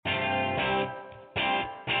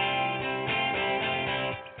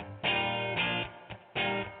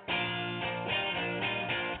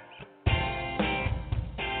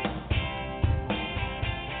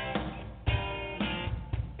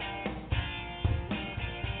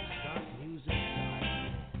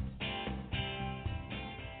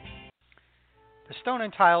Stone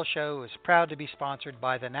and Tile Show is proud to be sponsored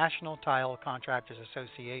by the National Tile Contractors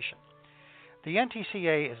Association. The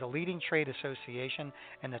NTCA is a leading trade association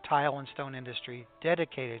in the tile and stone industry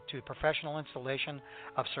dedicated to professional installation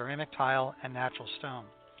of ceramic tile and natural stone.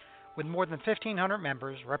 With more than 1,500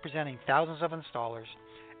 members representing thousands of installers,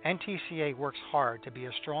 NTCA works hard to be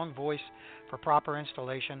a strong voice for proper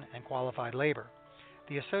installation and qualified labor.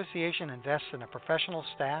 The association invests in a professional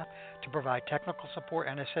staff to provide technical support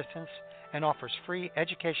and assistance and offers free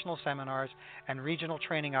educational seminars and regional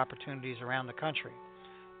training opportunities around the country.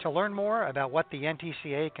 To learn more about what the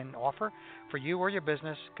NTCA can offer for you or your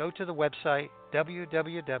business, go to the website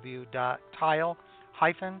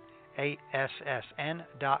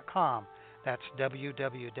www.tile-assn.com. That's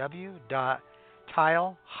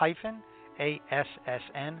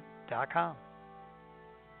www.tile-assn.com.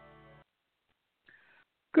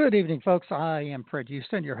 Good evening, folks. I am Fred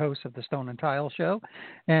Houston, your host of the Stone and Tile Show.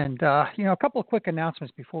 And, a couple of quick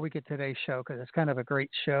announcements before we get to today's show, because it's kind of a great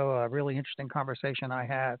show, a really interesting conversation I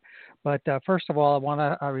had. But first of all, I want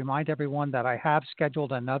to remind everyone that I have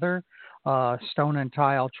scheduled another Stone and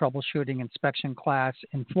Tile troubleshooting inspection class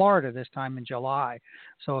in Florida this time in July.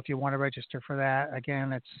 So if you want to register for that,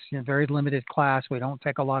 again, it's a very limited class. We don't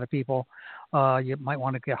take a lot of people. You might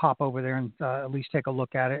want to hop over there and at least take a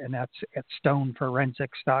look at it, and that's at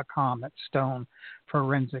stoneforensics.com. That's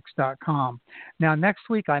stoneforensics.com. Now, next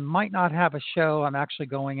week, I might not have a show. I'm actually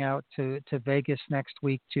going out to Vegas next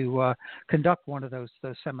week to conduct one of those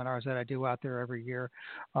seminars that I do out there every year.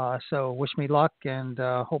 So wish me luck, and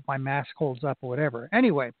hope my mask holds up or whatever.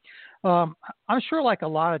 Anyway, I'm sure like a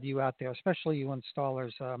lot of you out there, especially you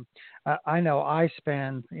installers, I know I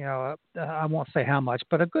spend, I won't say how much,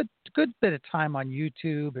 but a good bit of time on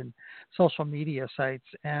YouTube and social media sites.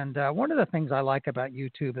 And one of the things I like about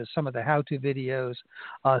YouTube is some of the how-to videos,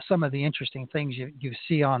 some of the interesting things you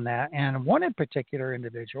see on that. And one in particular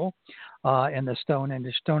individual in the stone and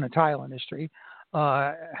tile industry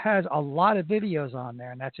has a lot of videos on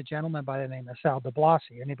there, and that's a gentleman by the name of Sal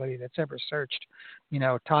DiBlasi. Anybody that's ever searched,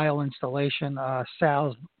 tile installation,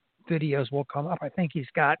 Sal's videos will come up. I think he's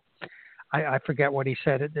got, I forget what he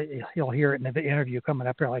said. You'll hear it in the interview coming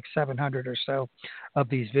up here, like 700 or so of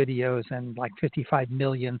these videos and like 55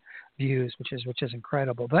 million views, which is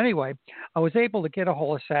incredible. But anyway, I was able to get a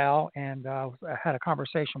hold of Sal and I had a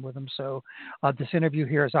conversation with him. So this interview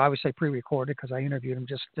here is obviously pre-recorded because I interviewed him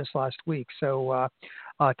just this last week. So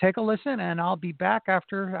take a listen, and I'll be back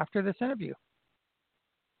after this interview.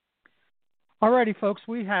 Alrighty, folks,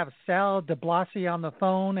 we have Sal DiBlasi on the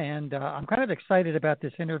phone, and I'm kind of excited about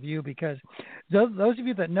this interview because those of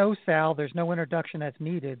you that know Sal, there's no introduction that's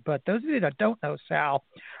needed, but those of you that don't know Sal,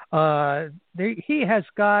 he has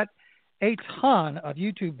got a ton of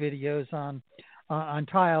YouTube videos on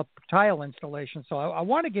tile installation, so I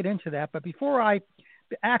want to get into that, but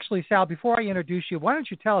Sal, before I introduce you, why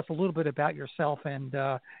don't you tell us a little bit about yourself and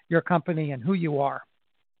your company and who you are?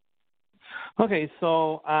 Okay,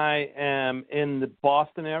 so I am in the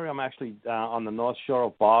Boston area. I'm actually on the North Shore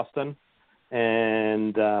of Boston,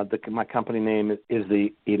 and my company name is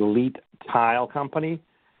the Elite Tile Company.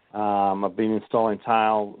 I've been installing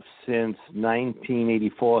tile since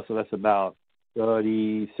 1984, so that's about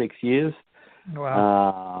 36 years.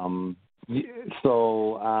 Wow.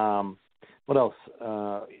 What else?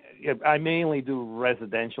 I mainly do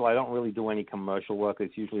residential. I don't really do any commercial work.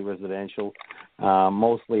 It's usually residential,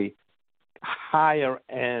 mostly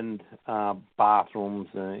higher-end bathrooms,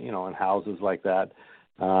 and houses like that.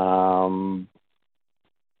 I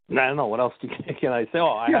don't know. What else can I say?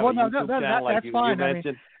 I have a YouTube channel like you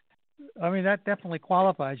mentioned. That definitely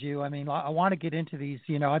qualifies you. I want to get into these.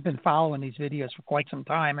 I've been following these videos for quite some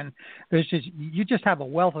time, and you just have a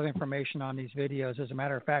wealth of information on these videos. As a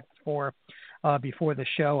matter of fact, before the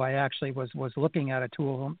show, I actually was looking at a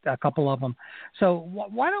couple of them. So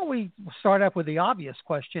why don't we start up with the obvious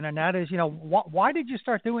question, and that is, why did you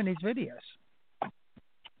start doing these videos?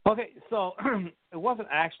 Okay, so it wasn't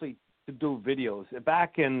actually to do videos.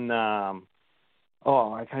 Back in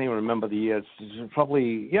I can't even remember the years.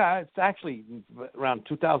 It's actually around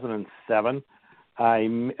 2007.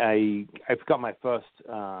 I got my first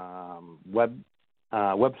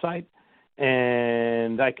website,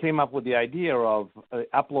 and I came up with the idea of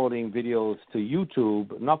uploading videos to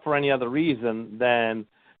YouTube, not for any other reason than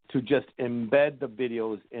to just embed the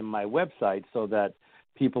videos in my website so that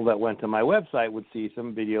people that went to my website would see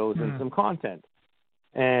some videos and some content.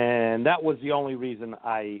 And that was the only reason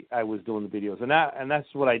I was doing the videos. And that's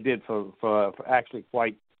what I did for actually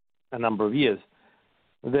quite a number of years.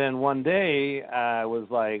 Then one day, I was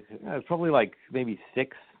like, it was probably like maybe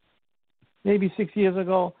 6 years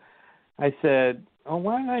ago, I said, oh,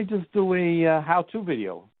 why don't I just do a how-to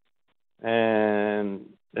video, and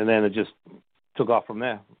then it just took off from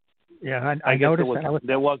there. Yeah, I guess noticed that.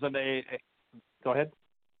 There wasn't go ahead.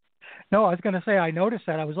 No, I was going to say I noticed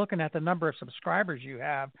that. I was looking at the number of subscribers you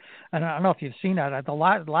have, and I don't know if you've seen that. The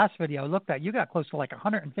last video I looked at, you got close to like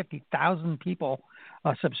 150,000 people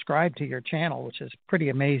subscribed to your channel, which is pretty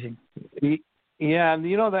amazing. Yeah, and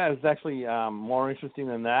that is actually more interesting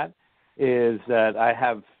than that is that I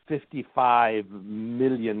have 55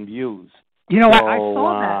 million views. I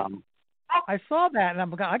saw that. I saw that, and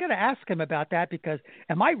I got to ask him about that because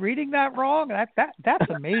am I reading that wrong? That's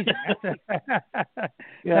amazing.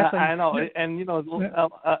 Yeah, I know, and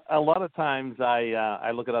a lot of times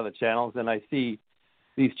I look at other channels and I see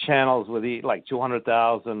these channels with like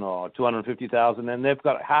 200,000 or 250,000, and they've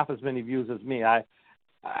got half as many views as me. I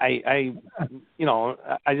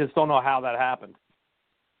just don't know how that happened.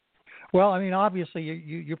 Well, I mean, obviously,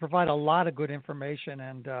 you provide a lot of good information,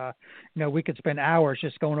 and we could spend hours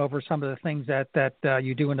just going over some of the things that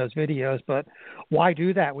you do in those videos. But why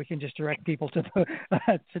do that? We can just direct people to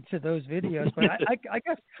to those videos. But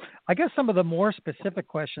I guess some of the more specific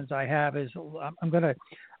questions I have is I'm going to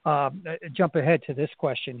jump ahead to this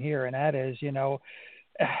question here, and that is,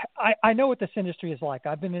 I know what this industry is like.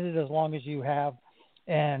 I've been in it as long as you have.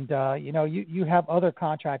 And, you have other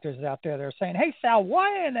contractors out there that are saying, hey, Sal,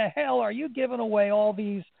 why in the hell are you giving away all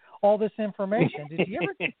this information? Did you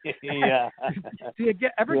ever, do you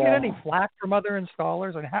ever get any flack from other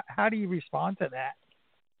installers? And how do you respond to that?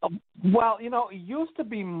 Well, it used to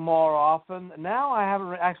be more often. Now I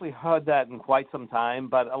haven't actually heard that in quite some time.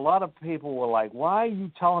 But a lot of people were like, why are you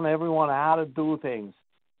telling everyone how to do things?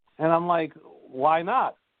 And I'm like, why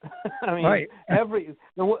not? I mean, right.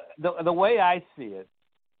 the way I see it,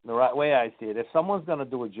 the right way I see it, if someone's going to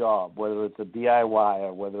do a job, whether it's a DIY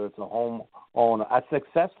or whether it's a home owner, a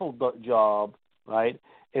successful job, right,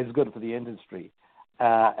 is good for the industry.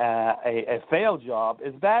 A failed job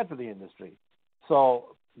is bad for the industry.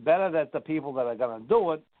 So better that the people that are going to do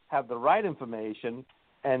it have the right information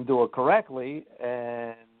and do it correctly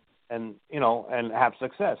and have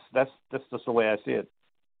success. That's just the way I see it.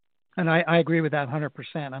 And I agree with that 100%.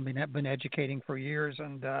 I mean, I've been educating for years,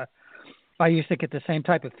 and I used to get the same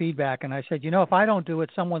type of feedback. And I said, if I don't do it,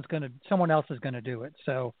 someone else is gonna do it.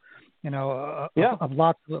 So,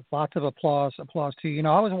 lots of applause to you.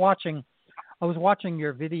 I was watching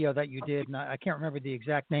your video that you did, and I can't remember the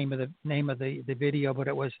exact name of the video, but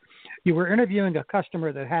it was you were interviewing a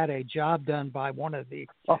customer that had a job done by one of the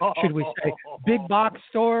should we say big box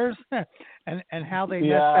stores, and how they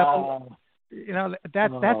messed up.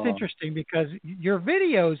 That's interesting because your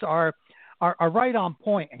videos are right on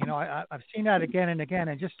point. I've seen that again and again,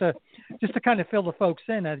 and just to kind of fill the folks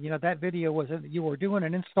in, that video was you were doing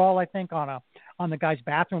an install, I think, on the guy's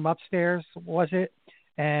bathroom upstairs, was it?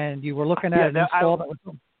 And you were looking at an install.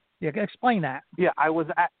 Explain that. Yeah, I was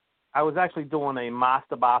actually doing a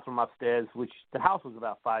master bathroom upstairs, which the house was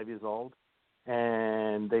about 5 years old,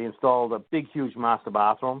 and they installed a big, huge master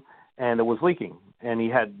bathroom. And it was leaking, and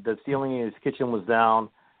the ceiling in his kitchen was down,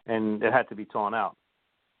 and it had to be torn out.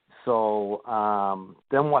 So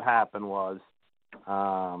then what happened was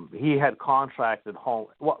he had contracted home.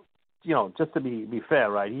 Well, just to be fair,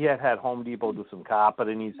 right? He had Home Depot do some carpet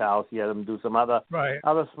in his house. He had them do some other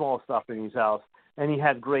small stuff in his house, and he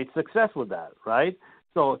had great success with that, right?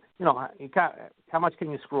 So how much can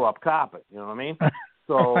you screw up carpet? You know what I mean?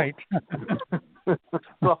 So right.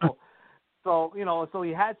 So he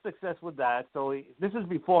had success with that. So this is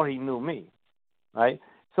before he knew me, right?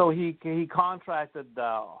 So he contracted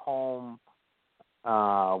home,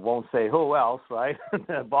 won't say who else, right?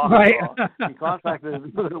 Right. He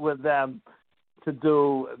contracted with them to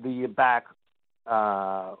do the back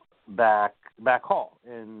hall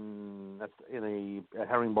in a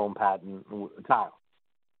herringbone pattern tile.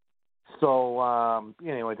 So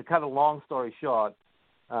anyway, to cut a long story short,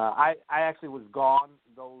 I actually was gone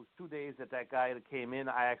those 2 days that guy that came in.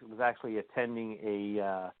 I was actually attending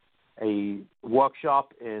a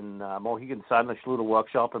workshop in Mohegan Sun, a Schluter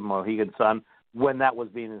workshop in Mohegan Sun when that was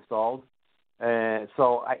being installed.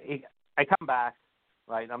 So I come back,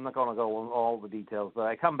 right? I'm not going to go on all the details, but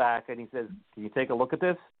I come back and he says, "Can you take a look at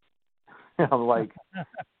this?" And I'm like,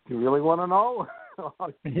 "You really want to know?"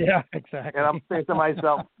 Yeah, exactly. And I'm saying to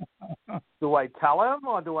myself, "Do I tell him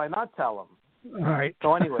or do I not tell him?" All right.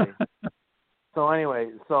 So anyway,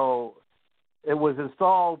 it was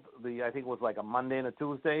installed. I think it was like a Monday and a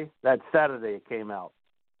Tuesday. That Saturday it came out,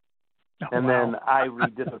 and then I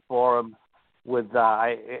redid it for him.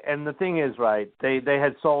 And the thing is, right? They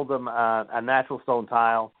had sold him a natural stone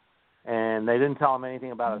tile, and they didn't tell him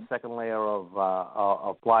anything about a second layer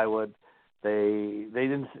of plywood. They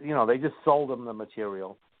didn't, they just sold them the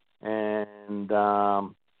material, and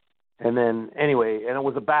then anyway, and it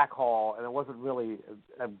was a back hall, and it wasn't really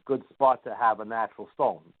a good spot to have a natural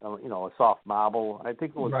stone, a soft marble. I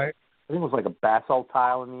think it was. Right. I think it was like a basalt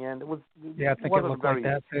tile in the end. It was. Yeah, I think it looked like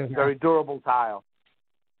that too. Very durable tile,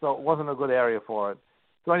 so it wasn't a good area for it.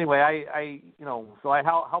 So anyway, I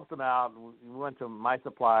helped him out. We went to my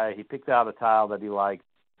supplier. He picked out a tile that he liked,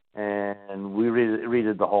 and we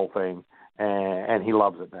redid the whole thing, and he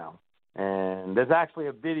loves it now. And there's actually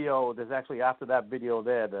a video. There's actually after that video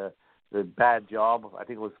there, the bad job. I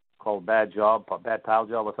think it was called bad job, bad tile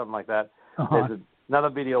job, or something like that. Uh-huh. There's another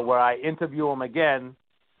video where I interview him again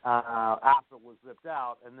after it was ripped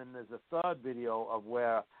out, and then there's a third video of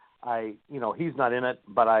where he's not in it,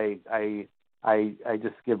 but I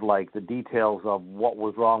just give like the details of what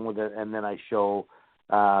was wrong with it, and then I show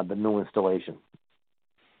the new installation.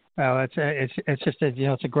 Well, it's just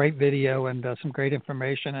it's a great video and some great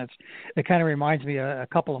information. It kind of reminds me a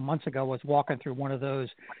couple of months ago I was walking through one of those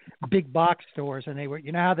big box stores, and they were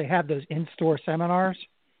how they have those in-store seminars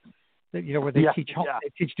that where they teach they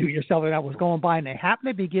teach do-it-yourself. And I was going by, and they happened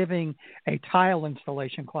to be giving a tile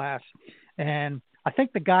installation class, and I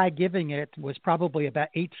think the guy giving it was probably about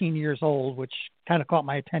 18 years old, which kind of caught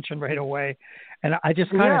my attention right away, and I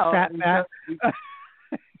just kind of sat back.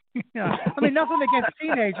 I mean, nothing against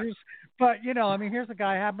teenagers, but here's a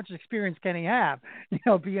guy. How much experience can he have?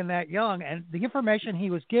 Being that young, and the information he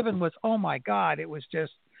was given was, oh my God, it was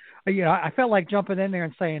just, I felt like jumping in there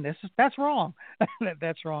and saying, that's wrong,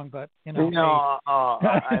 that's wrong. But I know.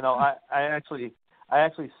 I actually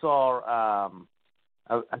saw.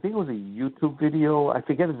 I think it was a YouTube video. I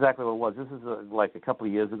forget exactly what it was. This is like a couple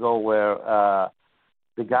of years ago, where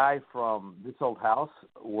the guy from This Old House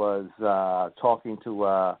was talking to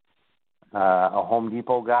a Home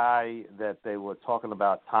Depot guy that they were talking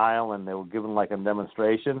about tile, and they were giving like a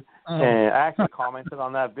demonstration. Oh. And I actually commented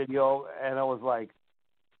on that video, and I was like,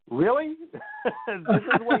 really? This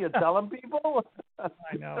is what you're telling people? I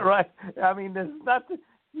know. Right. I mean,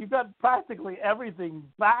 you've got practically everything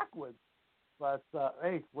backwards. But,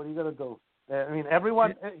 hey, what are you going to do? I mean,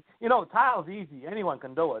 everyone, tile's easy. Anyone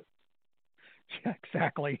can do it. Yeah,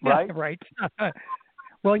 exactly. Right? Right.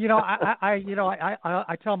 Well,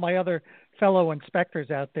 I tell my other fellow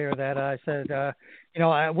inspectors out there that I said,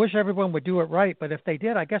 I wish everyone would do it right, but if they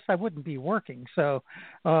did, I guess I wouldn't be working. So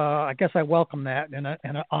I guess I welcome that in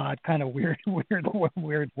an odd kind of weird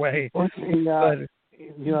way. Well,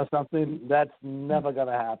 something that's never going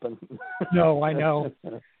to happen. No, I know.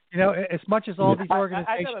 As much as all these organizations.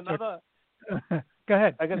 I got another. Go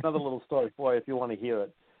ahead. I got another little story for you if you want to hear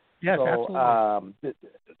it. Yes, absolutely.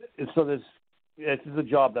 So this is a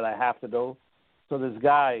job that I have to do. So this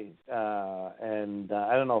guy, and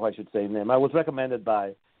I don't know if I should say his name. I was recommended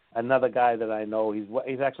by another guy that I know.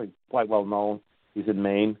 He's actually quite well known. He's in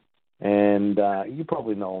Maine, and you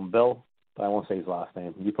probably know him, Bill. But I won't say his last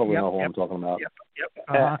name. You probably know who I'm talking about. Yep.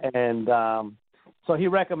 Uh-huh. And so he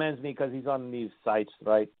recommends me because he's on these sites,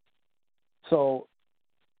 right? So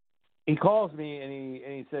he calls me and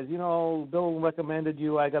he says, Bill recommended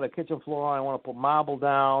you. I got a kitchen floor. I want to put marble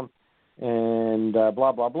down and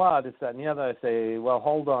blah, blah, blah, this, that, and the other. I say, well,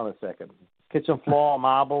 hold on a second. Kitchen floor,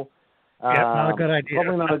 marble. Not a good idea.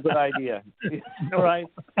 Probably not a good idea. Right?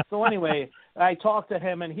 So anyway, I talked to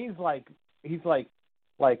him, and he's like,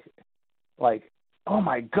 oh,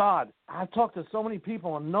 my God, I've talked to so many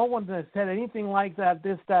people, and no one has said anything like that,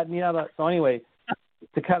 this, that, and the other. So anyway,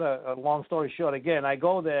 to cut a long story short, again, I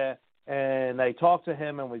go there, and I talk to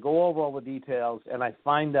him, and we go over all the details, and I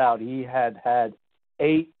find out he had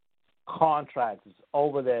 8 contractors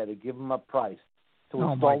over there to give him a price to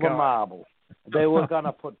install the marble. They were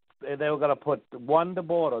gonna put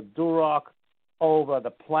Wonderboard or Durock over the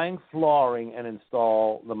plank flooring and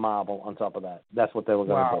install the marble on top of that. That's what they were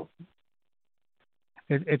gonna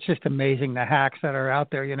do. It's just amazing the hacks that are out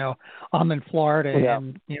there. I'm in Florida,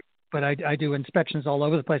 and but I do inspections all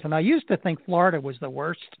over the place. And I used to think Florida was the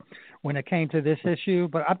worst when it came to this issue,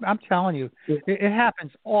 but I'm telling you, it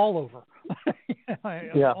happens all over.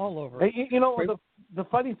 All over. The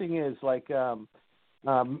funny thing is, like, well,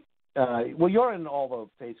 you're in all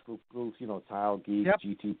the Facebook groups, Tile Geek,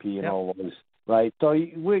 GTP, and all those, right? So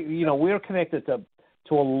we're connected to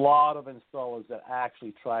a lot of installers that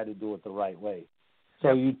actually try to do it the right way.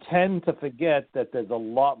 So you tend to forget that there's a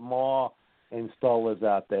lot more installers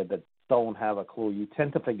out there that don't have a clue. You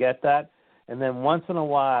tend to forget that, and then once in a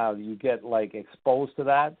while you get like exposed to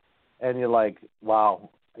that, and you're like, wow.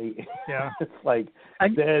 Yeah. It's like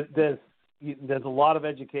there's a lot of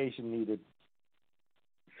education needed.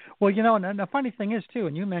 Well, and the funny thing is too,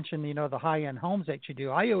 and you mentioned, the high-end homes that you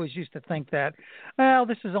do. I always used to think that, well,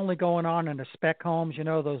 this is only going on in the spec homes,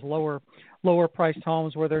 those lower priced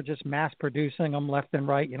homes where they're just mass producing them left and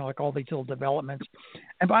right, like all these little developments.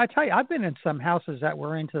 But I tell you, I've been in some houses that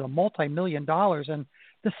were into the multi-million dollars, and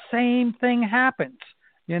the same thing happens.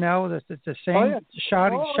 It's the same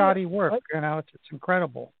shoddy work. It's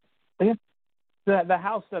incredible. Yeah. The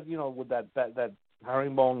house that with that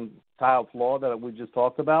herringbone tile floor that we just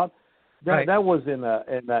talked about, that was in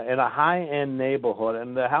a high end neighborhood,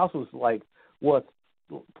 and the house was worth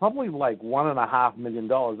probably $1.5 million.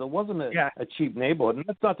 It wasn't a cheap neighborhood, and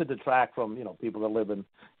that's not to detract from people that live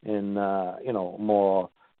in more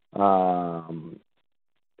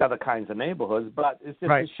other kinds of neighborhoods, but it's just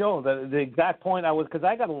to show that the exact point because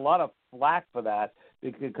I got a lot of flack for that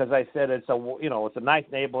because I said it's a nice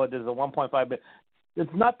neighborhood. There's a 1.5 million. It's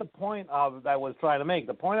not the point that I was trying to make.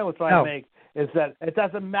 The point I was trying to make is that it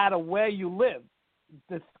doesn't matter where you live.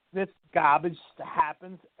 This garbage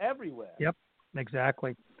happens everywhere. Yep,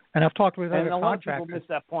 exactly. And I've talked with other contractors. And a lot of people miss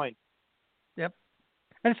that point. Yep.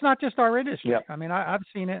 And it's not just our industry. Yep. I mean, I've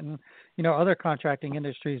seen it in other contracting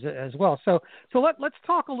industries as well. So let's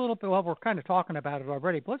talk a little bit. Well, we're kind of talking about it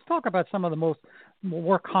already, but let's talk about some of the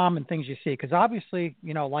more common things you see. Because obviously,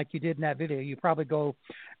 like you did in that video, you probably go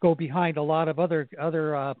behind a lot of other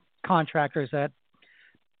contractors that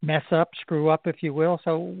mess up, screw up, if you will.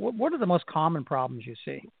 So what are the most common problems you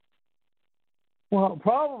see? Well,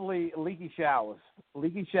 probably leaky showers.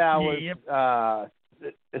 Leaky showers. Yep.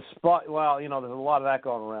 There's a lot of that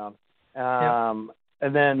going around.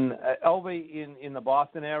 And then over in the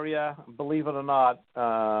Boston area, believe it or not,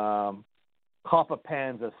 copper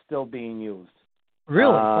pans are still being used.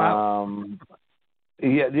 Really? Wow.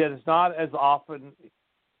 Yeah, it's not as often.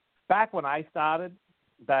 Back when I started,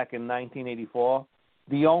 back in 1984,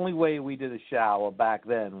 the only way we did a shower back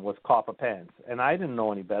then was copper pans. And I didn't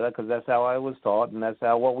know any better because that's how I was taught, and that's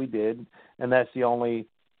what we did, and that's the only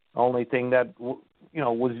thing that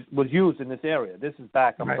was used in this area. This is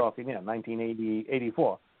back, I'm talking, 1980,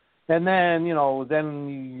 84. And then,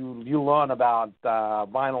 then you learn about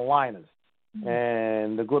vinyl liners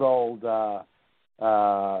and the good old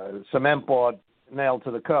cement board nailed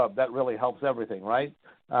to the curb. That really helps everything, right?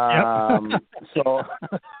 So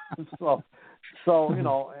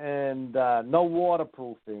and no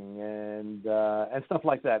waterproofing and stuff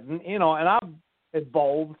like that. And I've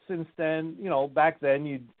evolved since then. Back then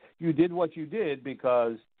you did what you did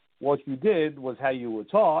because what you did was how you were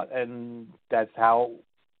taught, and that's how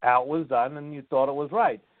it was done, and you thought it was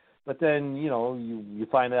right. But then, you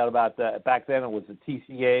find out about that. Back then it was a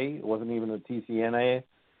TCA. It wasn't even a TCNA.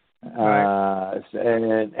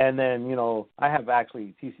 And then, I have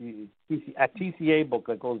actually a TCA book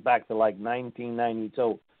that goes back to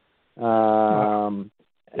 1992.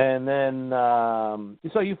 And then,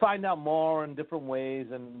 so you find out more in different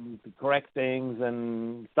ways and to correct things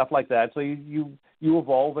and stuff like that. So you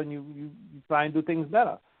evolve and you try and do things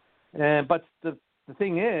better. But the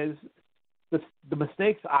thing is, the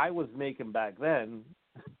mistakes I was making back then,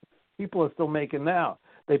 people are still making now.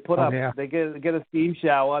 They put they get a steam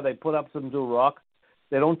shower, they put up some Durock,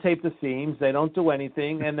 they don't tape the seams, they don't do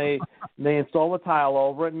anything, and they install a tile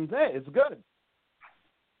over it, and hey, it's good.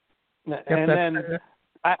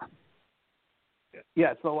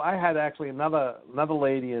 So I had actually another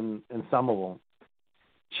lady in Somerville.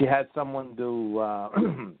 She had someone do.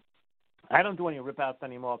 I don't do any rip outs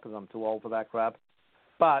anymore because I'm too old for that crap.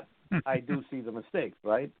 But I do see the mistakes,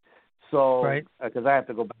 right? So because I have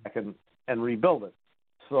to go back and rebuild it.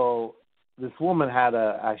 So this woman had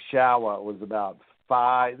a shower. It was about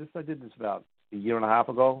I did this about a year and a half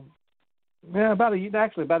ago. Yeah, about a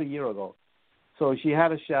year ago. So she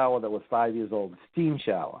had a shower that was 5 years old, steam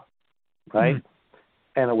shower, right?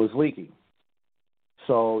 And it was leaking.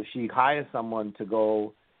 So she hired someone to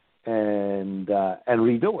go and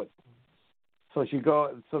redo it.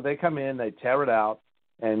 So they come in, they tear it out,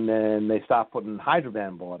 and then they start putting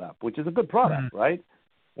Hydroban board up, which is a good product, right?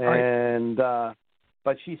 And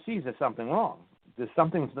but she sees there's something wrong.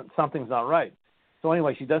 Something's not right. So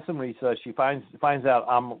anyway, she does some research. She finds out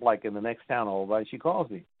I'm in the next town over, and she calls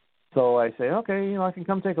me. So I say, okay, I can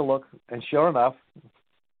come take a look. And sure enough,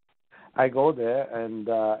 I go there, and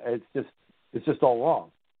it's just all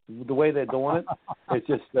wrong. The way they're doing it, it's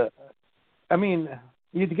just.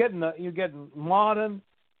 You're getting modern,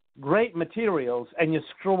 great materials, and you're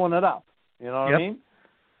screwing it up. You know what I mean?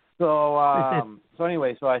 So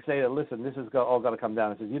anyway, so I say, listen, this is all got to come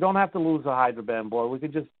down. I says, you don't have to lose the Hydroban board. We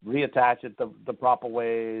could just reattach it the proper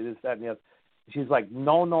way, this, that, and the other. She's like,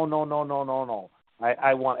 no.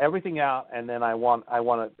 I want everything out, and then I want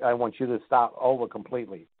you to start over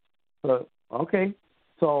completely. So, okay.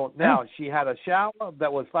 So now she had a shower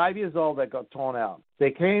that was 5 years old that got torn out.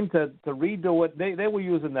 They came to redo it. They were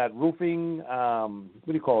using that roofing, what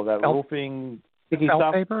do you call it, roofing sticky felt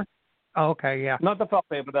stuff? paper? Oh, okay, yeah. Not the felt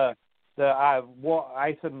paper, the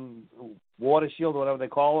ice and water shield, or whatever they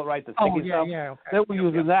call it, right? The sticky stuff. Yeah, okay. They were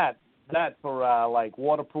using that for like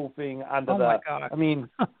waterproofing under my God. I mean,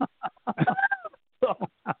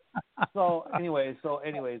 so anyways,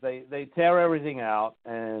 they tear everything out,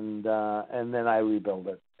 and then I rebuild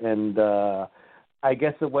it, and I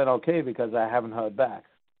guess it went okay because I haven't heard back.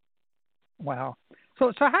 Wow.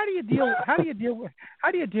 So how do you deal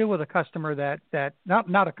with a customer that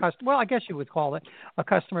not a customer? Well, I guess you would call it a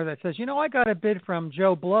customer that says, I got a bid from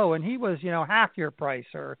Joe Blow and he was half your price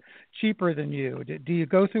or cheaper than you. Do you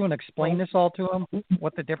go through and explain this all to them?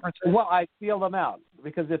 What the difference is? Well, I feel them out,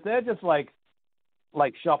 because if they're just like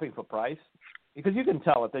shopping for price, because you can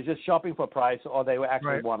tell if they're just shopping for price or they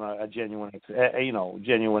actually want a genuine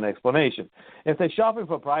genuine explanation. If they're shopping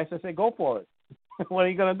for price, I say go for it. What are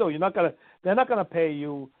you going to do? They're not going to pay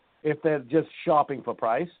you if they're just shopping for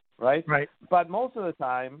price, right? Right. But most of the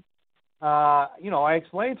time, I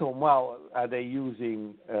explain to them, well, are they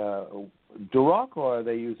using Duroc or are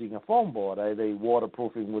they using a foam board? Are they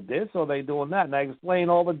waterproofing with this or are they doing that? And I explain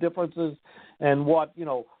all the differences and what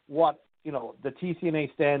the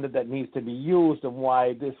TCNA standard that needs to be used and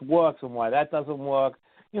why this works and why that doesn't work,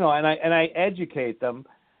 and I educate them,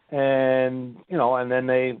 and then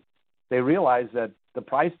they realize that the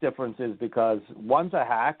price difference is because one's a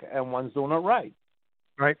hack and one's doing it right.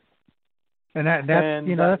 Right. And that's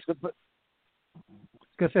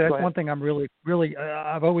one thing I'm really, really,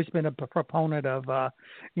 I've always been a proponent of,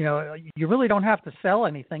 you really don't have to sell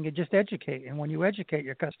anything. You just educate. And when you educate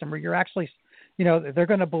your customer, you're actually, they're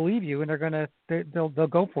going to believe you and they'll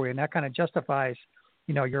go for you. And that kind of justifies,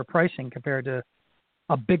 your pricing compared to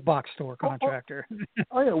a big box store contractor.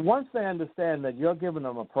 Once they understand that you're giving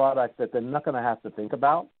them a product that they're not going to have to think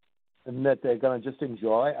about and that they're going to just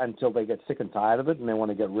enjoy until they get sick and tired of it and they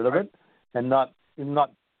want to get rid of it, and not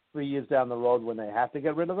 3 years down the road when they have to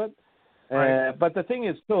get rid of it. Right. But the thing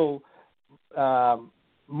is, too,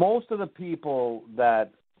 most of the people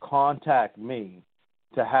that contact me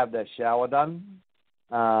to have their shower done,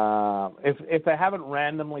 if they haven't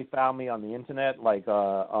randomly found me on the internet, like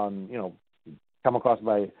come across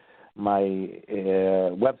my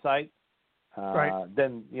website,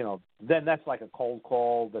 then that's like a cold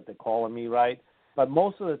call that they're calling me, right? But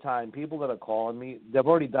most of the time, people that are calling me, they've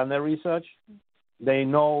already done their research. They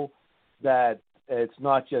know that it's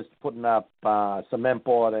not just putting up cement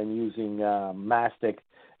board and using mastic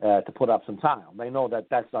to put up some tile. They know that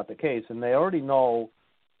that's not the case, and they already know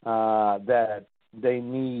that they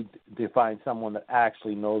need to find someone that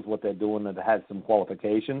actually knows what they're doing and that has some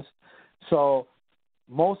qualifications. So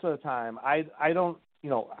most of the time, I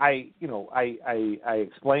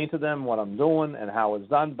explain to them what I'm doing and how it's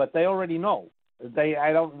done, but they already know.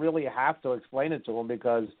 I don't really have to explain it to them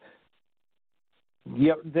because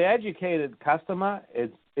the educated customer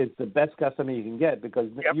is the best customer you can get,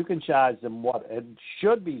 because you can charge them what you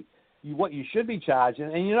should be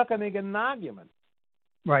charging, and you're not going to get an argument.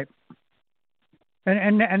 Right.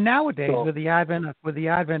 And nowadays, with the advent of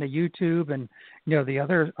YouTube and the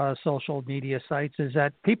other social media sites, is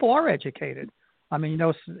that people are educated. I mean,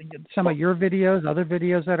 some of your videos, other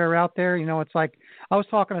videos that are out there. It's like I was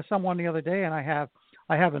talking to someone the other day, and I have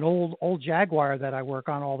an old Jaguar that I work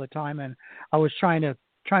on all the time, and I was trying to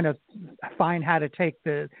find how to take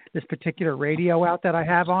this particular radio out that I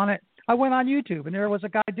have on it. I went on YouTube, and there was a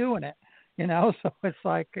guy doing it. So it's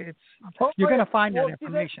like you're going to find that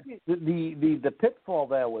information. The pitfall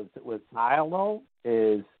there with tile though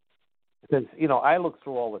is because I look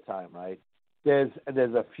through all the time, right? There's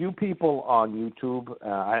a few people on YouTube.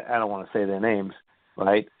 I don't want to say their names,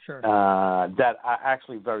 right? Sure. That are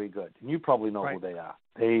actually very good, and you probably know who they are.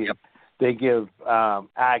 They give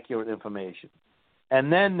accurate information,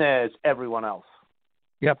 and then there's everyone else.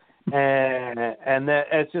 Yep. And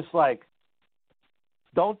it's just like,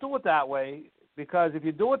 don't do it that way, because if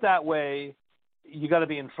you do it that way, you're going to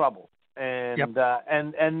be in trouble. And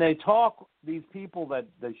and they talk, these people that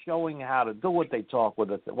they're showing how to do it, they talk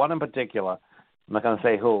with us. One in particular, I'm not going to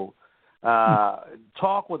say who,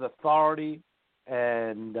 talk with authority,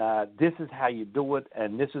 and this is how you do it,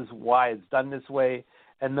 and this is why it's done this way.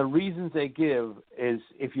 And the reasons they give is,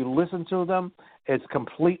 if you listen to them, it's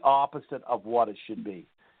complete opposite of what it should be.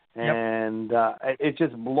 And it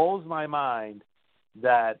just blows my mind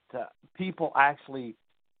that people actually,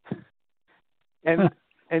 and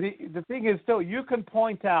And the thing is, too, you can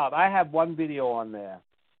point out. I have one video on there,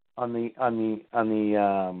 on the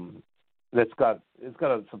it's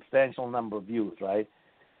got a substantial number of views, right?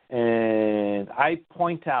 And I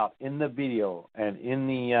point out in the video and in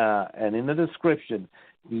the description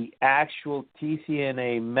the actual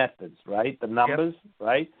TCNA methods, right? The numbers,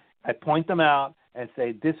 right? I point them out and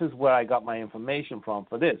say, this is where I got my information from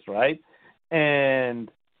for this, right?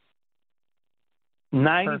 And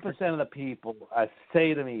 90% of the people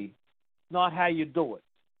say to me, not how you do it.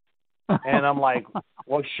 And I'm like,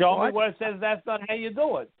 well, show me where it says that's not how you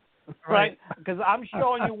do it, right? Because I'm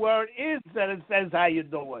showing you where it is that it says how you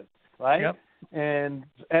do it, right? Yep.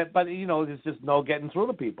 But, there's just no getting through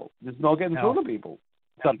to people. There's no getting through to people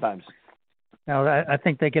sometimes. No, I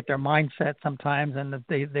think they get their mindset sometimes, and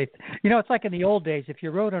they it's like in the old days. If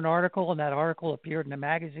you wrote an article and that article appeared in a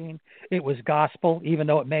magazine, it was gospel, even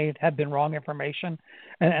though it may have been wrong information.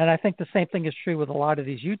 And I think the same thing is true with a lot of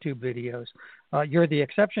these YouTube videos. You're the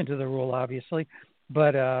exception to the rule, obviously,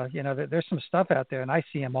 but there's some stuff out there, and I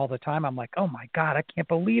see them all the time. I'm like, oh my God, I can't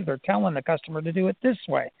believe they're telling the customer to do it this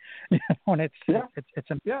way. And it's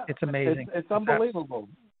amazing. It's unbelievable,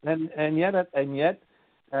 and yet.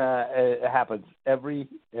 It happens every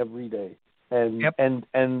day, and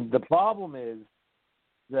the problem is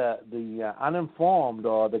the uninformed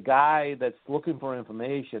or the guy that's looking for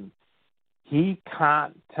information, he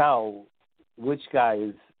can't tell which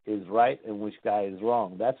guy is right and which guy is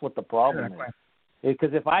wrong. That's what the problem is.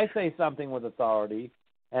 Because if I say something with authority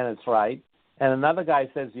and it's right, and another guy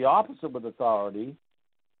says the opposite with authority,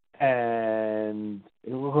 and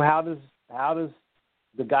how does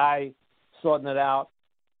the guy sorting it out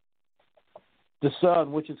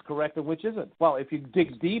discern which is correct and which isn't? Well, if you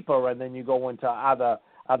dig deeper and then you go into other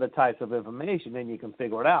types of information, then you can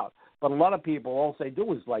figure it out. But a lot of people, all they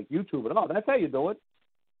do is like YouTube it. Oh, that's how you do it.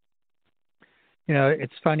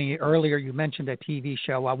 It's funny. Earlier you mentioned a TV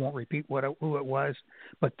show. I won't repeat who it was,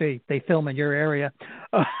 but they film in your area.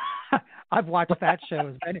 I've watched that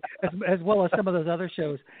show as well as some of those other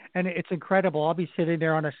shows, and it's incredible. I'll be sitting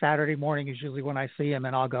there on a Saturday morning, is usually when I see them,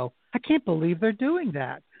 and I'll go, I can't believe they're doing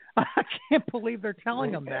that. I can't believe they're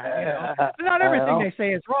telling them that. Not everything they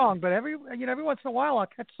say is wrong, but every once in a while I'll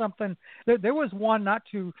catch something. There was one not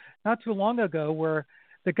too long ago where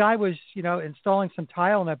the guy was installing some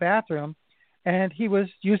tile in a bathroom, and he was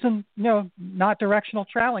using not directional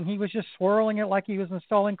troweling. He was just swirling it like he was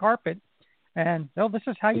installing carpet. And this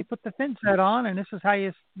is how you put the thin set on, and this is how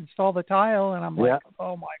you install the tile. And I'm like,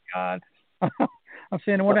 oh my God. I'm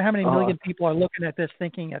saying, I wonder how many million people are looking at this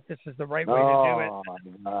thinking that this is the right way to do it. Oh,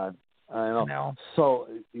 my God. I know. So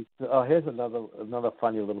here's another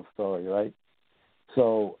funny little story, right?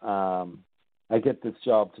 So I get this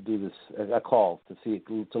job to do this, a call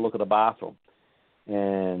to look at a bathroom.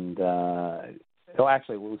 And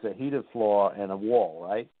actually, it was a heated floor and a wall,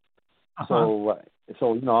 right? So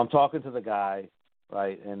I'm talking to the guy,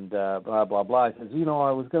 right, and blah, blah, blah. He says,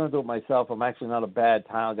 I was going to do it myself. I'm actually not a bad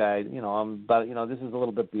tile guy. But this is a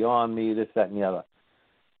little bit beyond me, this, that, and the other,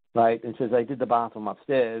 right? And says, I did the bathroom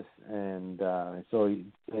upstairs, and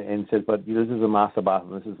he says, but this is a master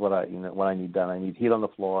bathroom. This is what I need done. I need heat on the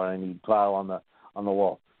floor, and I need tile on the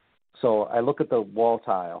wall. So I look at the wall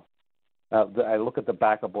tile. I look at the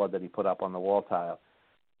backer board that he put up on the wall tile,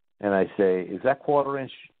 and I say, is that 1/4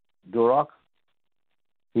 inch Durock?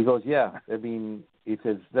 He goes, yeah. I mean, he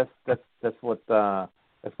says that's what I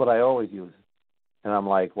always use, and I'm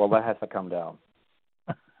like, well, that has to come down,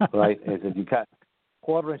 right? He said you cut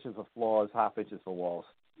 1/4 inches for floors, 1/2 inches for walls,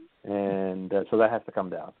 and so that has to come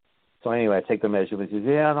down. So anyway, I take the measurements. He says,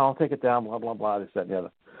 yeah, no, I'll take it down, blah blah blah, this, that, and the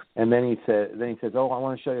other. And then he says, oh, I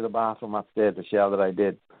want to show you the bathroom upstairs, the shower that I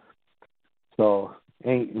did. So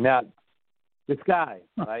now this guy,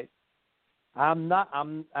 right? I'm a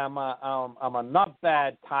not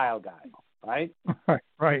bad tile guy, right?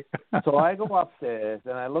 Right. So I go upstairs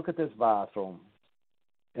and I look at this bathroom,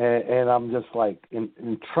 and I'm just like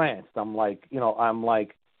entranced. I'm like, I'm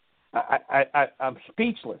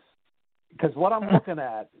speechless because what I'm looking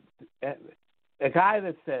at, a guy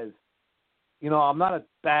that says, I'm not a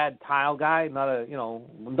bad tile guy, not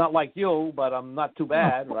like you, but I'm not too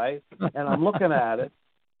bad, right? And I'm looking at it,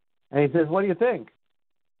 and he says, what do you think?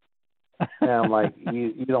 And I'm like,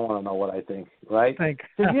 you don't want to know what I think, right? He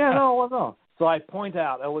says, yeah, no. So I point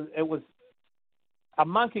out it was a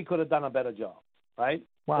monkey could have done a better job, right?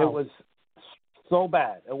 Wow. It was so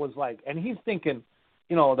bad. It was like, and he's thinking,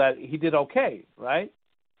 that he did okay, right?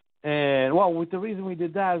 And with the reason we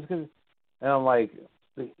did that is because, and I'm like,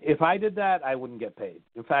 if I did that, I wouldn't get paid.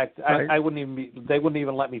 In fact, right. They wouldn't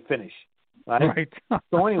even let me finish, right? Right.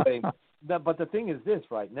 So anyway, but the thing is this,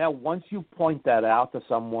 right? Now, once you point that out to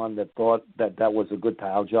someone that thought that was a good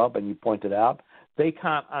tile job and you point it out, they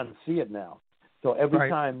can't unsee it now. So every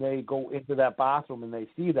time they go into that bathroom and they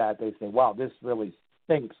see that, they say, wow, this really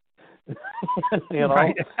stinks. You know?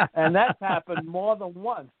 Right. And that's happened more than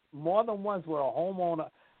once where a homeowner,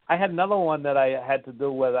 I had another one that I had to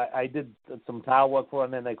do where I did some tile work for,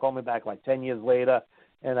 and then they called me back like 10 years later,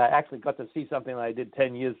 and I actually got to see something that I did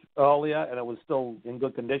 10 years earlier, and it was still in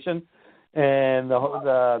good condition. And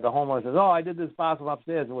the homeowner says, oh, I did this bathroom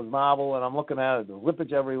upstairs. It was marble, and I'm looking at it. There's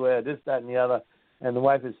lippage everywhere, this, that, and the other. And the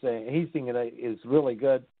wife is saying, he's thinking it's really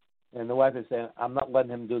good. And the wife is saying, I'm not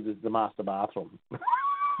letting him do the master bathroom.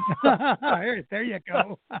 There you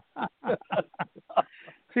go.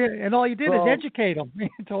 See, and all you did is educate them. You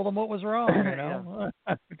told them what was wrong, you know,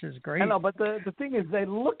 which is great. I know, but the thing is, they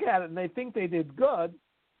look at it and they think they did good.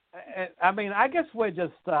 I mean, I guess we're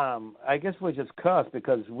just cursed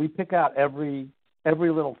because we pick out every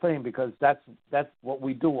little thing because that's what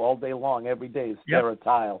we do all day long, every day is stare at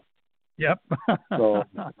tile. Yep. So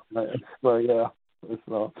yeah.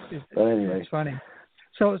 So but anyway, it's funny.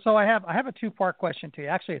 So I have a two-part question to you.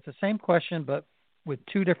 Actually, it's the same question but with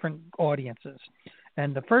two different audiences.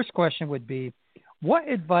 And the first question would be, what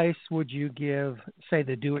advice would you give, say,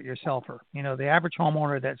 the do-it-yourselfer? You know, the average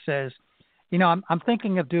homeowner that says, you know, I'm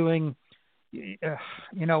thinking of doing, you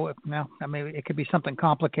know, now I mean it could be something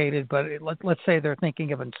complicated, but let's say they're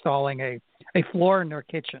thinking of installing a floor in their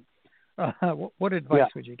kitchen. What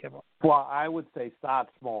advice would you give them? Well, I would say start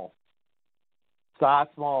small. Start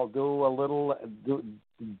small.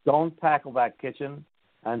 Don't tackle that kitchen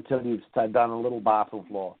until you've done a little bathroom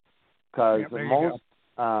floor, because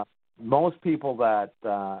most people that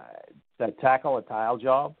tackle a tile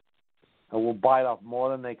job will bite off more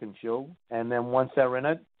than they can chew, and then once they're in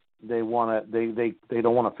it, they don't want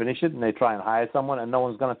to finish it, and they try and hire someone, and no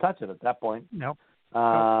one's going to touch it at that point. Nope.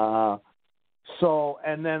 So,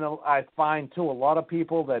 and then I find too a lot of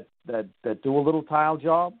people that do a little tile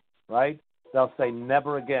job, right? They'll say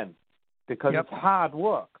never again, because it's hard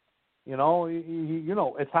work. You know,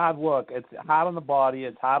 it's hard work. It's hard on the body.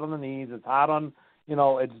 It's hard on the knees. It's hard on,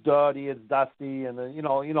 it's dirty. It's dusty, and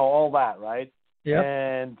all that, right? Yeah.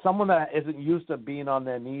 And someone that isn't used to being on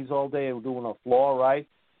their knees all day and doing a floor, right?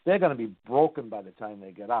 They're going to be broken by the time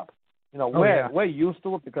they get up. We're used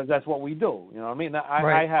to it because that's what we do. You know what I mean?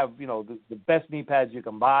 I have, the best knee pads you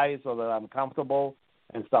can buy so that I'm comfortable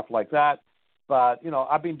and stuff like that. But,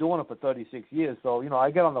 I've been doing it for 36 years. So, I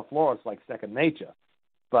get on the floor, it's like second nature.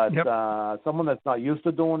 But someone that's not used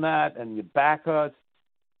to doing that and your back hurts.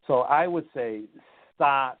 So I would say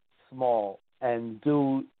start small and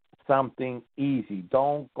do something easy.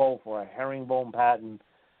 Don't go for a herringbone pattern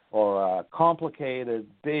or a complicated,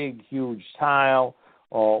 big, huge tile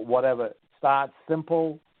or whatever. Start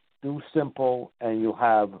simple, do simple, and you'll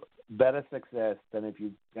have better success than if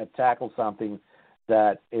you tackle something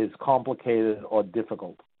that is complicated or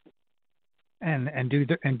difficult. And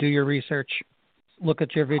do your research. Look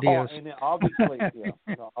at your videos. Oh,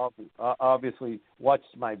 and obviously, watch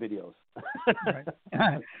my videos.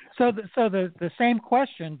 Right. So the same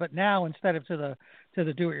question, but now instead of to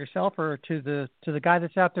the do-it-yourselfer, to the guy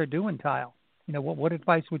that's out there doing tile, what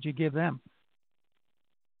advice would you give them?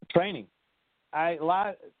 Training.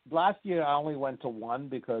 Last year I only went to one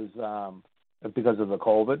because of the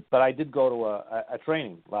COVID, but I did go to a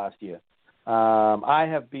training last year. I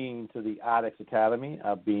have been to the Ardex Academy.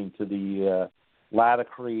 I've been to the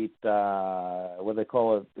Latacrete, what they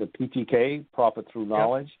call it, the PTK, Profit Through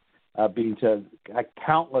Knowledge. Yep. I've been to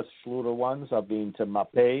countless Schluter ones. I've been to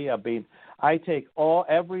MAPE. I take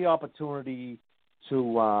every opportunity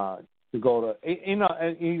to go to.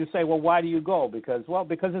 And you say, well, why do you go? Because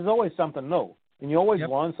there's always something new, and you always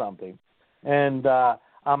learn something. And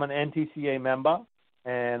I'm an NTCA member,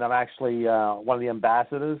 and I'm actually one of the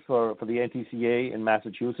ambassadors for the NTCA in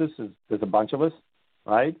Massachusetts. There's a bunch of us,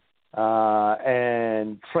 right?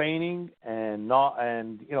 And training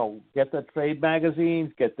get the trade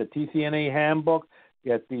magazines, get the TCNA handbook,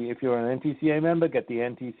 if you're an NTCA member, get the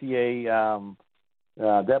NTCA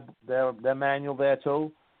their manual there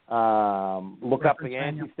too. Look up the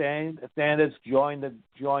anti-standards, join the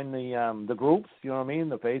groups, you know what I mean,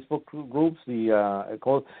 the Facebook groups,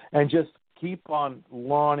 and just keep on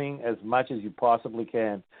learning as much as you possibly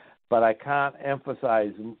can. But I can't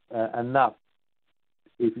emphasize enough.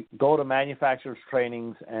 If you go to manufacturers'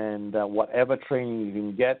 trainings and whatever training you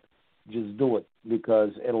can get, just do it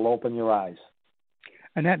because it'll open your eyes.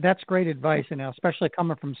 And that's great advice, and especially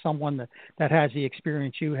coming from someone that has the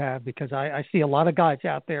experience you have, because I see a lot of guys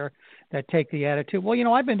out there that take the attitude,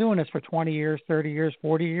 well, I've been doing this for 20 years, 30 years,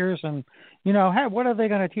 40 years, and, hey, what are they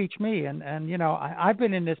going to teach me? And I've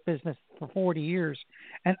been in this business for 40 years,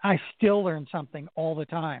 and I still learn something all the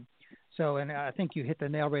time. So, and I think you hit the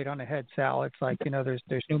nail right on the head, Sal. It's like, there's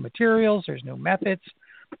new materials, there's new methods,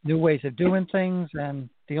 new ways of doing things, and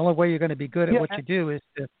the only way you're going to be good at what you do is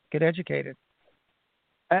to get educated.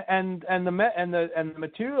 And the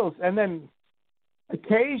materials, and then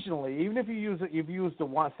occasionally, even if you've used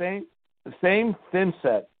the same thin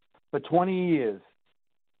set for 20 years,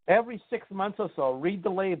 every 6 months or so, read the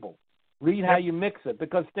label, read how you mix it,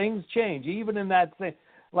 because things change. Even in that thing,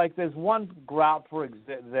 like there's one grout, for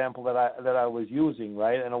example, that I was using,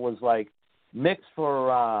 right, and it was like mixed for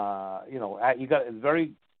it's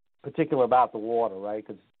very particular about the water, right,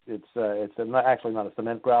 because it's actually not a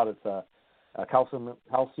cement grout, it's a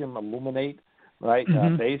calcium aluminate, right,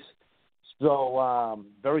 base. So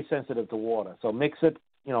very sensitive to water. So mix it,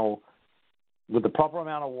 with the proper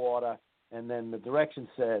amount of water, and then the direction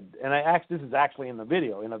said, and this is actually in a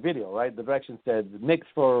video, right? The direction said mix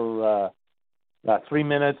for 3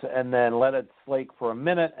 minutes, and then let it flake for a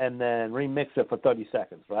minute, and then remix it for 30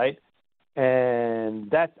 seconds, right?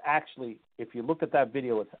 And that's actually, if you look at that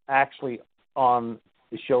video, it's actually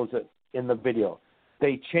it shows it in the video.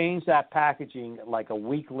 They changed that packaging like a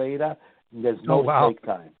week later, and there's no flake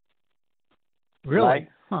time. Really? Right?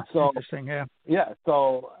 Huh, so interesting, yeah. Yeah,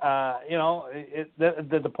 so,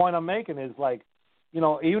 the point I'm making is like,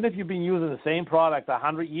 even if you've been using the same product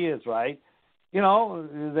 100 years, right,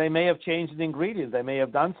 they may have changed the ingredients. They may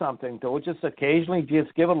have done something to it. Just occasionally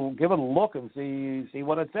just give it a look and see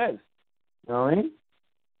what it says. You know what I mean?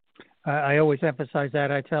 I always emphasize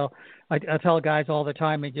that. I tell guys all the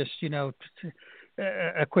time, and just,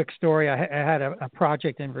 a quick story. I had a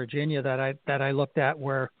project in Virginia that I looked at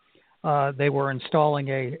where they were installing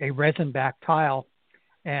a resin back tile,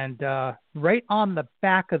 and right on the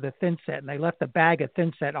back of the thin set, and they left a bag of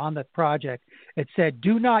thin set on the project. It said,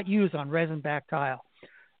 "Do not use on resin back tile."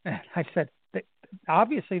 And I said,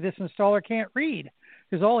 obviously this installer can't read,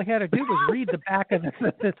 because all he had to do was read the back of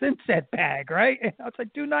the thin set bag, right? And I was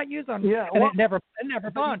like, "Do not use on," and it never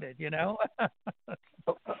bonded,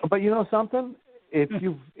 But you know something? If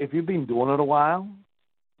you've been doing it a while,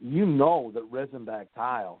 that resin back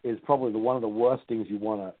tile is probably one of the worst things you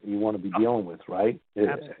want to be dealing with, right?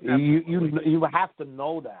 Absolutely. You have to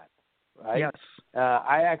know that, right? Yes.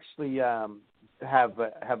 I actually have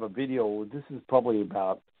a video. This is probably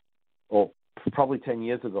probably 10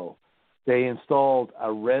 years ago. They installed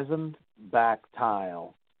a resin back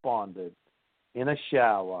tile bonded in a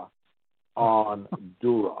shower on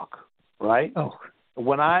Duroc, right? Oh.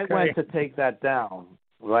 When I went to take that down,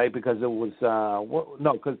 right, because it was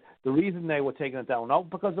because the reason they were taking it down, not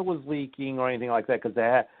because it was leaking or anything like that, because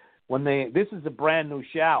this is a brand new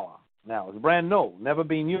shower now. It's brand new, never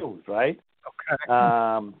been used, right? Okay.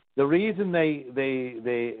 The reason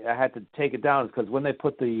they had to take it down is because when they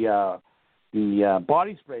put the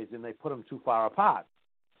body sprays in, they put them too far apart,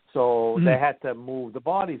 so they had to move the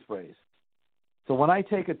body sprays. So when I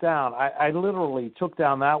take it down, I literally took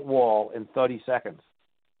down that wall in 30 seconds.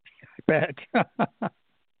 I bet.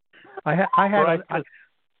 I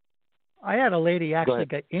had a lady actually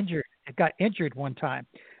get injured. Got injured one time.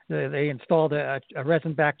 They installed a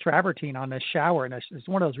resin back travertine on this shower, and it's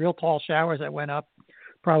one of those real tall showers that went up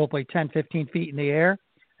probably 10, 15 feet in the air.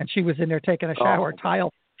 And she was in there taking a shower.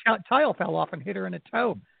 Tile fell off and hit her in the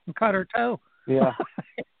toe and cut her toe. Yeah.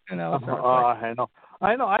 I know.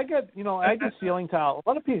 I get ceiling tile. A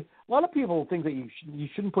lot of people think that you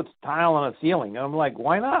shouldn't put tile on a ceiling. And I'm like,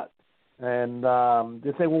 why not? And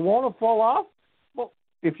they say, well, won't it fall off? Well,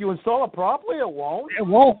 if you install it properly, it won't. It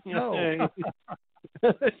won't. No.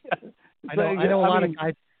 I know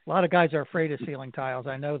a lot of guys are afraid of ceiling tiles.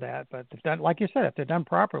 I know that, but like you said, if they're done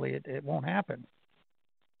properly, it won't happen.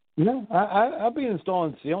 Yeah, I've been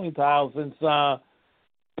installing ceiling tiles since I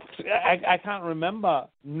can't remember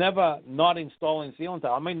never not installing ceiling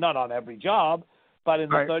tile. I mean, not on every job, but in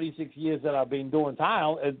the 36 years that I've been doing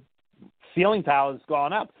tile, ceiling tile has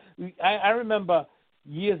gone up. I remember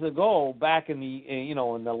years ago, back in the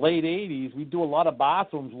in the late 80s, we'd do a lot of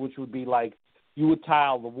bathrooms, which would be like you would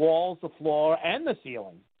tile the walls, the floor, and the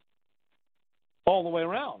ceiling all the way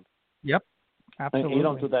around. Yep, absolutely. And you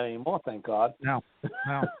don't do that anymore, thank God. No.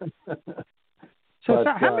 So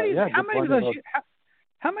how many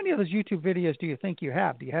of those YouTube videos do you think you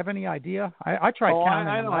have? Do you have any idea? I tried counting.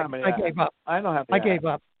 I know how many. I gave up. I know how many. I gave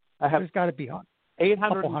up. There's got to be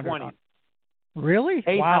 820. Really?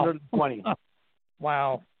 820.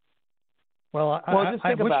 Wow. Well, Well, just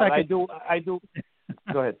think wish about I it. could. I do.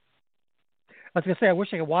 Go ahead. I was going to say I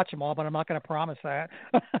wish I could watch them all, but I'm not going to promise that.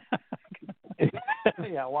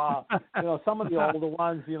 Yeah, well, some of the older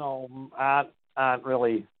ones, aren't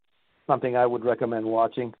really something I would recommend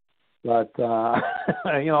watching. But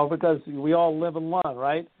because we all live and learn,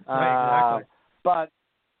 right? Right, exactly.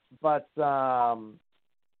 But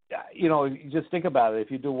just think about it.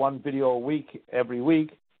 If you do one video a week every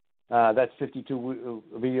week, that's 52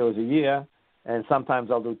 videos a year, and sometimes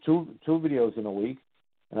I'll do two videos in a week.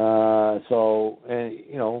 All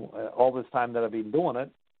this time that I've been doing it,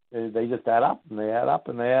 they just add up and they add up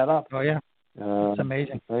and they add up. Oh yeah, it's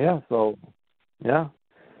amazing. Yeah, so yeah.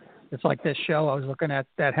 It's like this show. I was looking at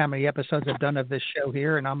how many episodes I've done of this show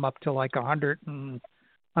here, and I'm up to like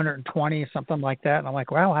 120, something like that. And I'm like,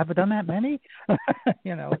 wow, have I done that many?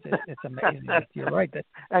 It's amazing. You're right.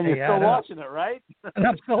 And you're still watching it, right? And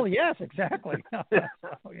I'm still, yes, exactly.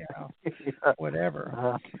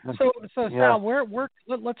 Whatever. So yeah. Sal,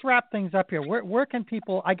 let's wrap things up here. Where can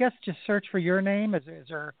people, I guess, just search for your name? Is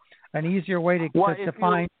there an easier way to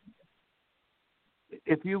find?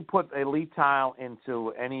 If you put Elite Tile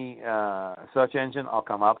into any search engine, I'll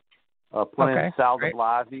come up. Put in Sal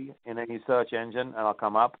DiBlasi in any search engine, and I'll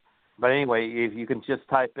come up. But anyway, if you can just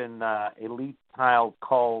type in Elite Tile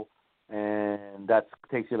Co., and that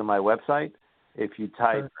takes you to my website. If you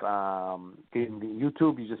type in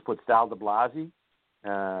YouTube, you just put Sal DiBlasi.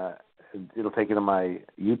 It'll take you to my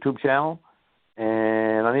YouTube channel.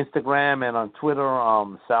 And on Instagram and on Twitter,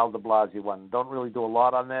 Sal DiBlasi1. Don't really do a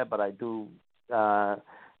lot on there, but I do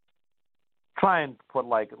try and put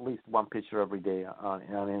like at least one picture every day on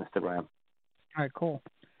Instagram. All right, cool.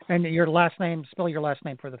 And your last name, spell your last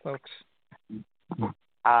name for the folks.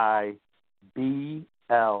 IBLASI.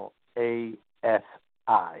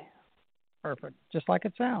 Perfect. Just like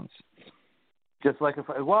it sounds. Just like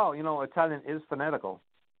Italian is phonetical.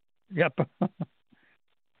 Yep.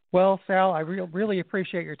 Well, Sal, I really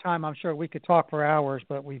appreciate your time. I'm sure we could talk for hours,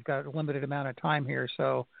 but we've got a limited amount of time here.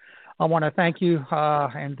 So I want to thank you,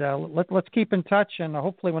 and let's keep in touch. And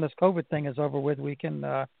hopefully when this COVID thing is over with, we can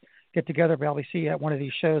get together, probably see you at one of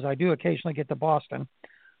these shows. I do occasionally get to Boston.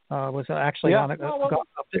 Was actually up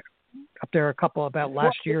there a couple about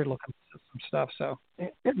last year looking at some stuff. So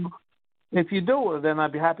if you do, then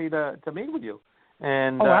I'd be happy to meet with you.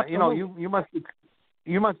 And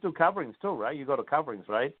you must do coverings too, right? You go to coverings,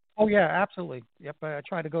 right? Oh yeah, absolutely. Yep, I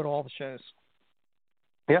try to go to all the shows.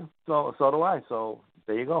 Yeah, so do I. So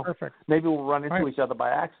there you go. Perfect. Maybe we'll run into each other by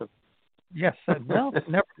accident. Yes. Well,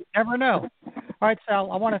 never know. All right,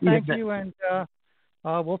 Sal. I want to thank you, and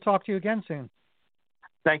we'll talk to you again soon.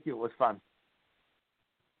 Thank you. It was fun.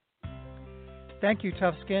 Thank you,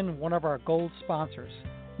 Tough Skin, one of our gold sponsors.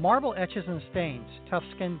 Marble etches and stains. Tough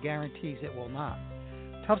Skin guarantees it will not.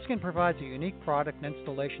 Tough Skin provides a unique product and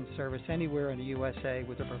installation service anywhere in the USA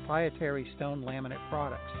with their proprietary stone laminate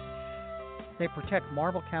products. They protect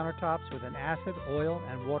marble countertops with an acid, oil,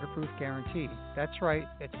 and waterproof guarantee. That's right,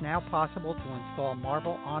 it's now possible to install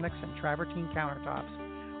marble, onyx, and travertine countertops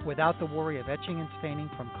without the worry of etching and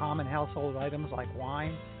staining from common household items like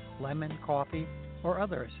wine, lemon, coffee, or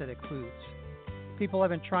other acidic foods. People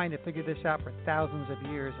have been trying to figure this out for thousands of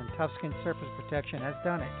years, and Tough Skin Surface Protection has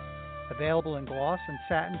done it. Available in gloss and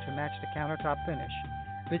satin to match the countertop finish.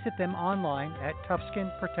 Visit them online at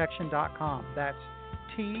toughskinprotection.com. That's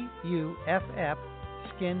TUFF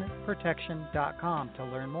skinprotection.com to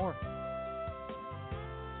learn more.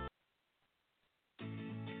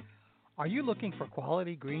 Are you looking for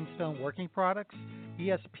quality greenstone working products?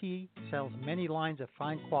 ESP sells many lines of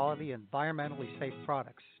fine quality, environmentally safe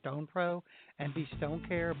products. Stone Pro, NB Stone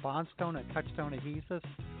Care, Bondstone and Touchstone adhesives,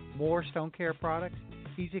 more Stone Care products,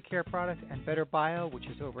 Easy Care products, and Better Bio, which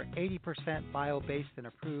is over 80% bio-based and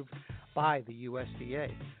approved by the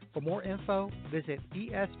USDA. For more info, visit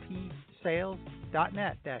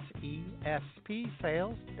espsales.net. That's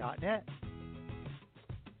espsales.net.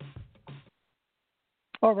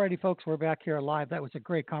 Alrighty, folks, we're back here live. That was a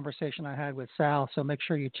great conversation I had with Sal, so make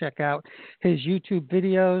sure you check out his YouTube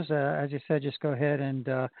videos. As you said, just go ahead and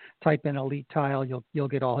type in Elite Tile. You'll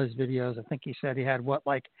get all his videos. I think he said he had,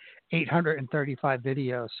 835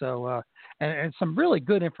 videos. So, and some really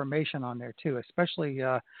good information on there, too, especially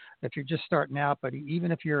if you're just starting out. But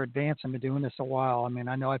even if you're advanced and been doing this a while, I mean,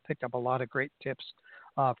 I know I picked up a lot of great tips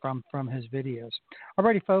from his videos.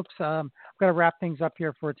 Alrighty, folks, I'm going to wrap things up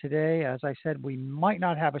here for today. As I said, we might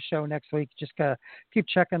not have a show next week. Just keep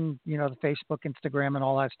checking, the Facebook, Instagram, and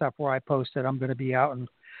all that stuff where I post it. I'm going to be out in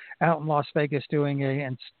Las Vegas doing a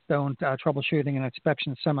stone troubleshooting and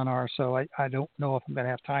inspection seminar. So I don't know if I'm going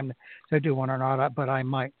to have time to do one or not, but I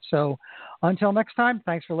might. So until next time,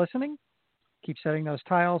 thanks for listening. Keep setting those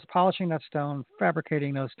tiles, polishing that stone,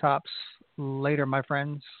 fabricating those tops. Later, my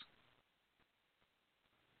friends.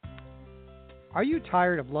 Are you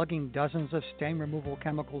tired of lugging dozens of stain removal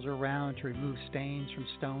chemicals around to remove stains from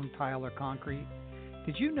stone, tile, or concrete?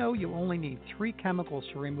 Did you know you only need 3 chemicals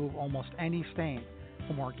to remove almost any stain?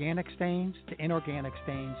 From organic stains to inorganic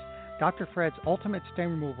stains, Dr. Fred's Ultimate Stain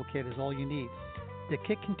Removal Kit is all you need. The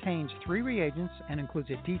kit contains 3 reagents and includes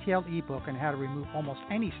a detailed ebook on how to remove almost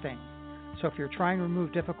any stain. So if you're trying to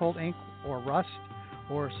remove difficult ink or rust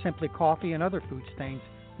or simply coffee and other food stains,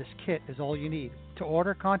 this kit is all you need. To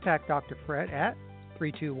order, contact Dr. Fred at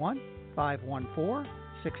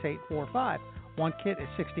 321-514-6845. One kit is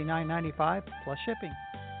 $69.95 plus shipping.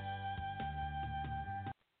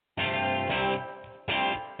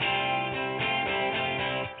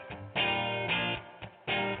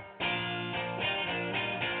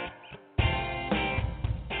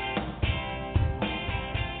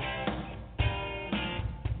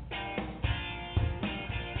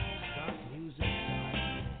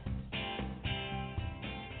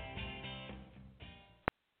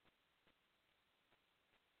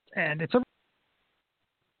 And it's a